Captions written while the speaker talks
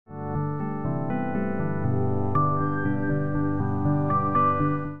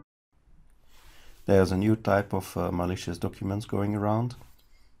There's a new type of malicious documents going around.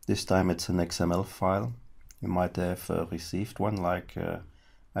 This time it's an XML file. You might have received one like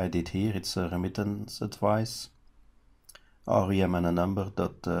I did here. It's a remittance advice. rem and a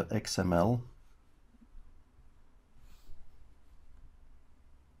number.xml.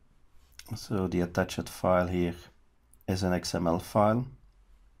 So the attached file here is an XML file.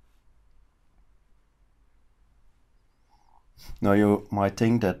 Now you might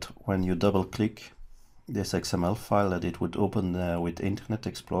think that when you double click this XML file that it would open with Internet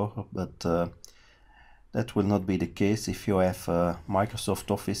Explorer, but that will not be the case if you have Microsoft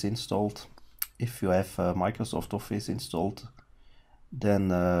Office installed. If you have Microsoft Office installed, then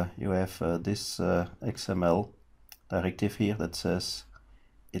you have this XML directive here that says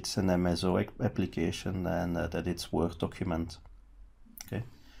it's an MSO application and that it's Word document. Okay,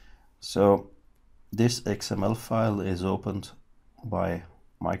 so this XML file is opened by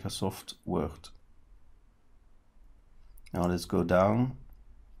Microsoft Word. Now let's go down.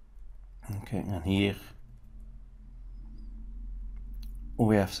 Okay, and here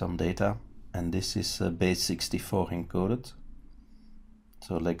we have some data, and this is base 64 encoded.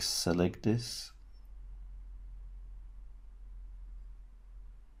 So let's select this.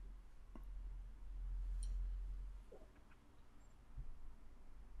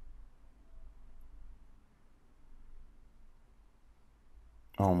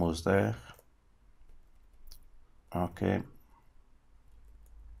 Almost there. Okay.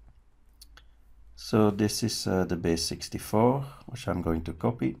 So this is the base 64, which I'm going to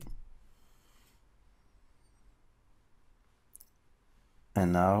copy.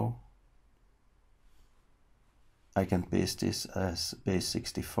 And now I can paste this as base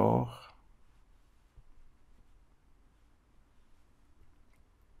 64.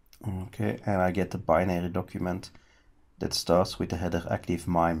 Okay, and I get a binary document that starts with the header active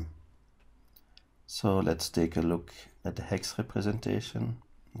MIME. So let's take a look at the hex representation.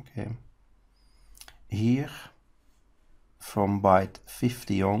 Okay, here from byte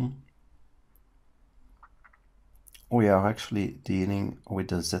 50 on, we are actually dealing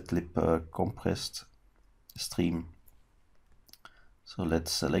with a zlib compressed stream. So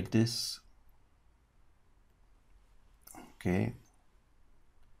let's select this. Okay,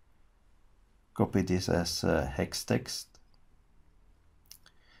 copy this as hex text.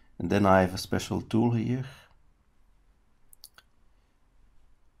 And then I have a special tool here.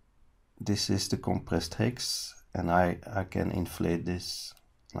 This is the compressed hex, and I can inflate this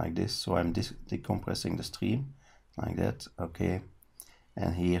like this. So I'm decompressing the stream like that. Okay,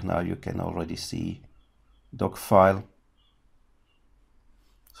 and here now you can already see doc file.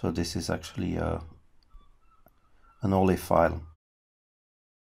 So this is actually an OLE file.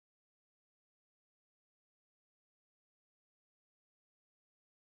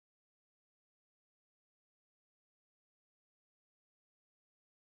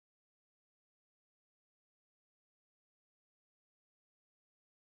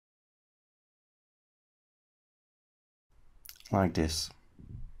 Like this.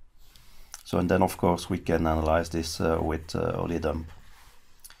 So, and then of course we can analyze this with oledump.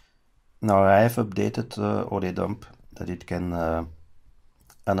 Now I have updated oledump that it can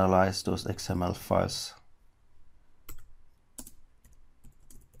analyze those XML files.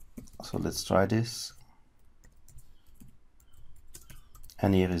 So let's try this.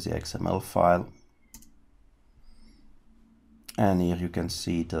 And here is the XML file. And here you can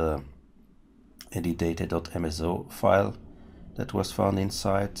see the editdata.mso file that was found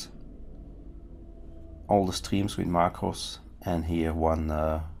inside, all the streams with macros, and here one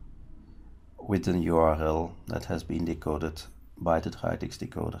with an URL that has been decoded by the DriveX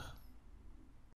decoder.